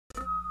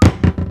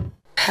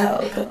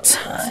Pelpa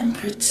time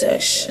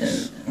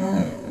protection.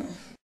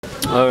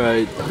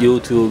 Alright,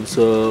 YouTube,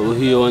 so we're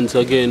here once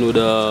again with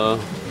a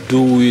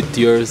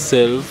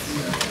do-it-yourself.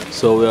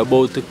 So we're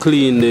about to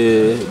clean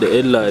the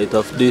headlight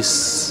of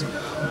this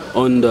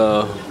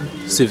Honda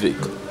Civic.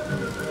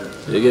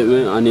 You get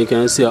me? And you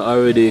can see I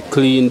already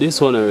cleaned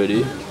this one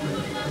already.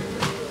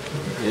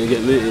 You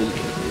get me?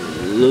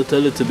 It looked a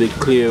little bit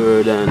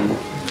clearer than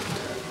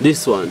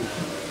this one.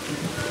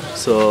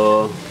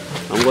 So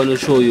I'm gonna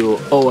show you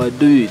how I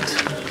do it.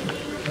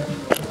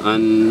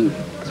 And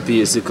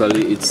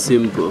basically it's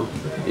simple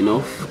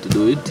enough to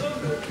do it.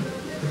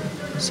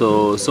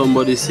 So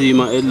somebody see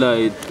my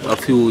headlight a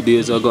few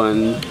days ago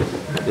and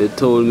they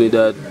told me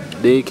that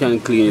they can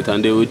clean it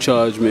and they will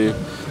charge me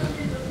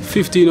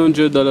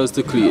 $1,500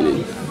 to clean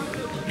it.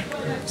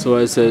 So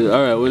I said,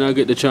 alright, when I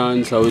get the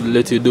chance I will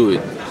let you do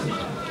it.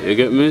 You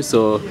get me?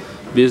 So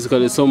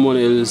basically someone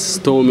else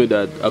told me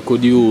that I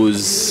could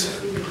use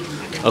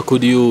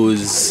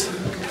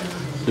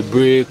the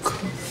brake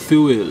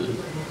fuel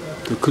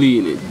to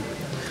clean it.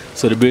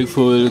 So the brake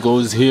fuel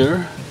goes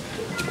here.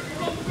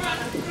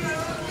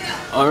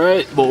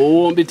 Alright, but we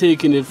won't be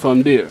taking it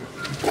from there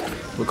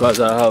because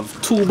I have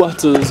 2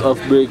 bottles of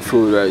brake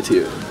fuel right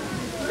here.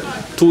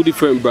 2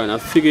 different brands. I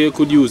figure you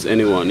could use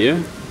any one,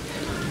 yeah?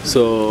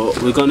 So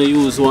we're gonna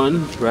use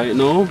one right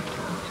now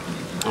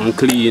and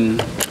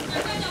clean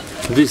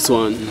this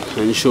one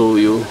and show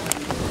you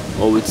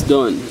how it's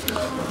done.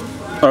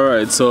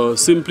 Alright, so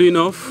simply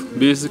enough,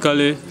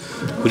 basically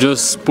we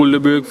just pull the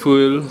brake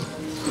fuel.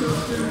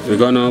 We're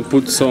gonna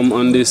put some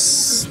on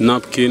this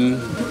napkin.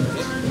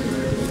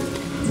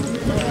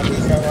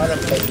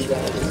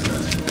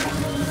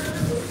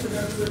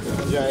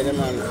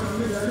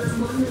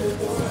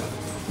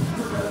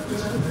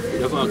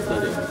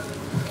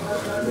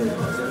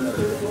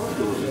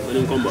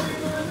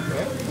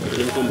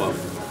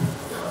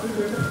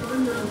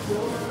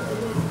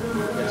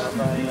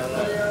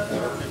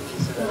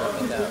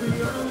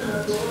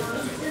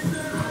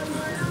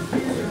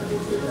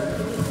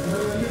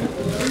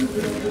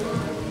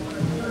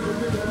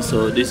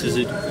 So this is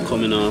it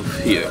coming off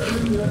here.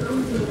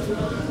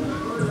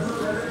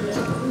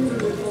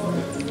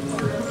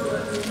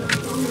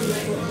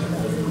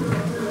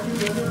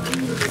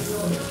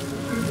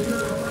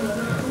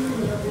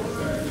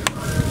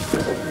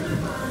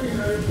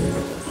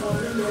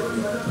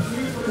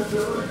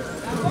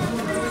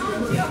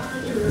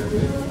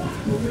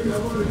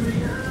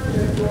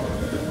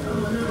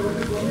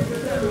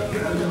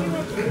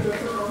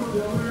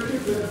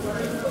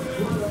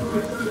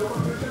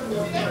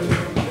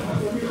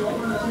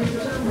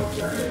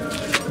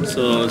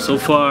 So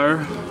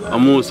far I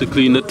mostly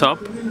clean the top.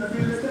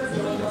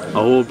 I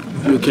hope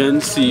you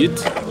can see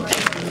it.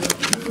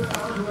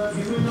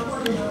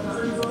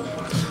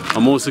 I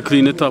mostly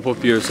clean the top up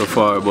here so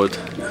far, but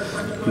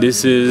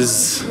this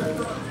is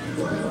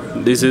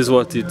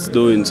what it's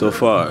doing so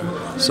far.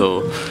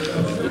 So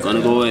we're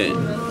gonna go ahead.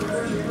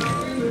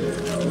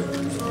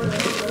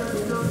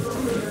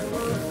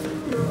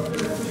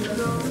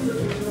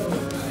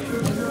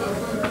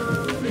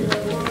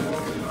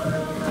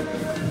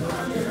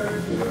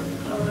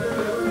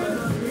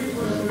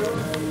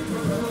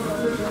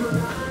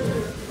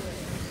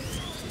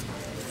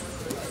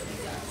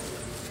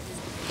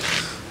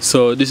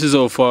 So this is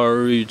how far I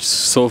reached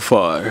so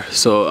far.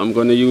 So I'm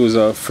gonna use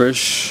a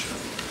fresh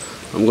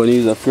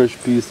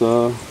piece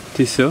of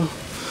tissue,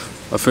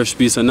 a fresh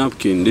piece of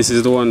napkin. This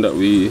is the one that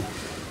we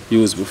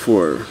used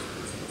before.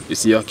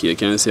 It's yucky. I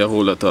can see a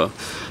whole lot of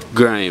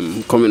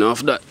grime coming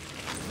off that.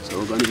 So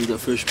we're gonna use a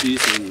fresh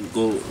piece and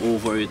go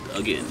over it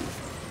again.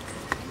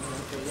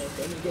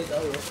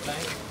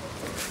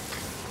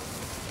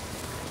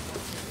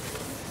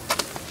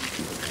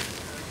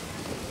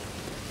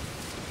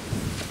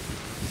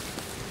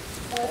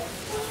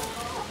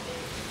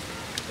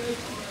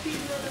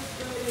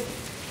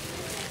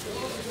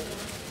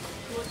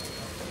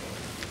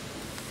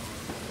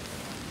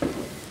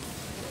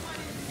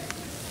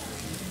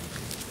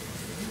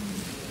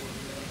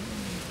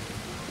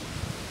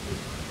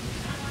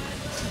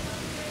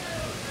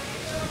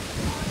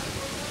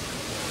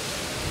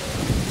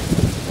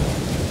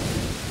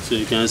 So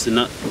you can see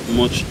not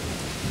much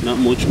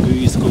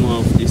grease come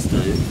off this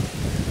time.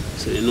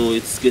 So you know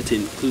it's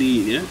getting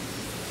clean, yeah?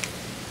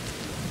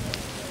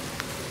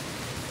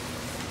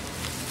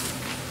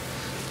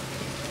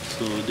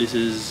 So this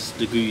is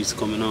the grease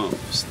coming off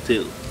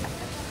still.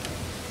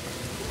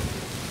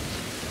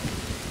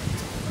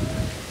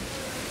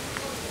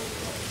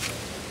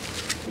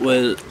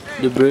 Well,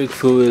 the brake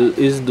fluid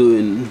is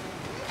doing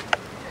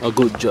a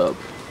good job.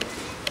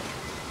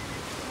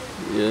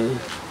 Yeah.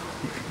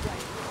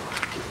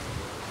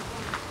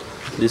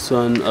 This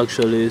one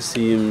actually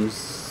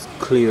seems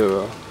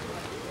clearer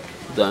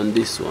than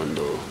this one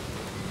though.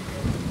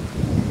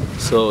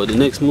 So the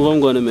next move I'm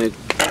going to make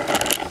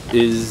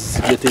is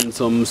getting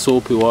some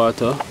soapy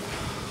water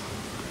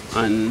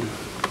and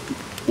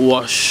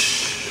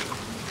wash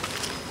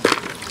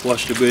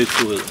the brake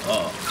fluid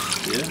off.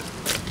 Yeah.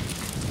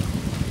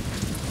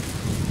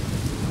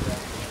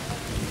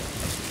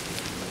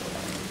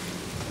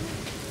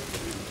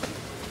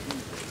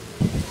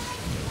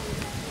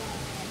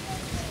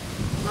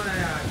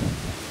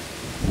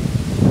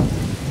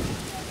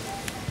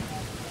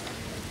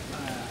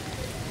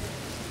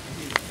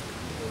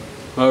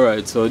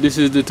 Alright, so this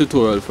is the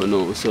tutorial for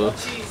now. So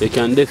you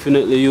can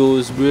definitely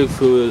use brake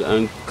fluid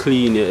and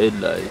clean your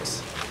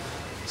headlights.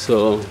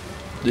 So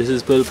this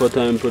is Pelpa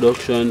Time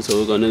production,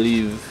 so we're gonna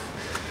leave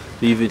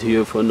it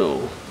here for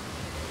now.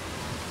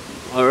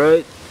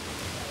 Alright,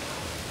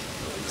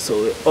 so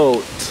we're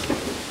out.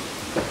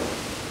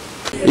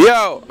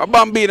 Yo, a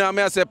bambino,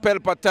 I say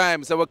Pelpa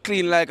Time, so we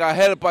clean like a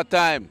helper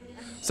time.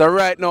 So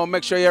right now,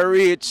 make sure you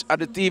reach at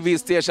the TV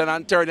station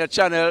and turn your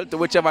channel to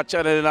whichever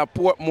channel in a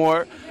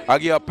Portmore or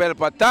give a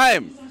Pelpa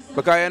Time.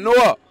 Because you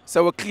know,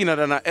 so we're cleaner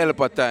than a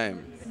helper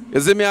time.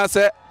 You see me, I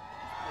say?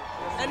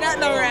 And that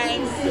no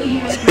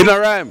rhyme. In a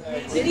rhyme.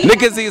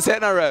 Nicky Z said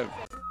in a rhyme.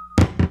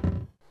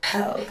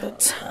 Pelpa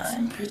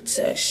Time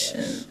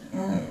protection.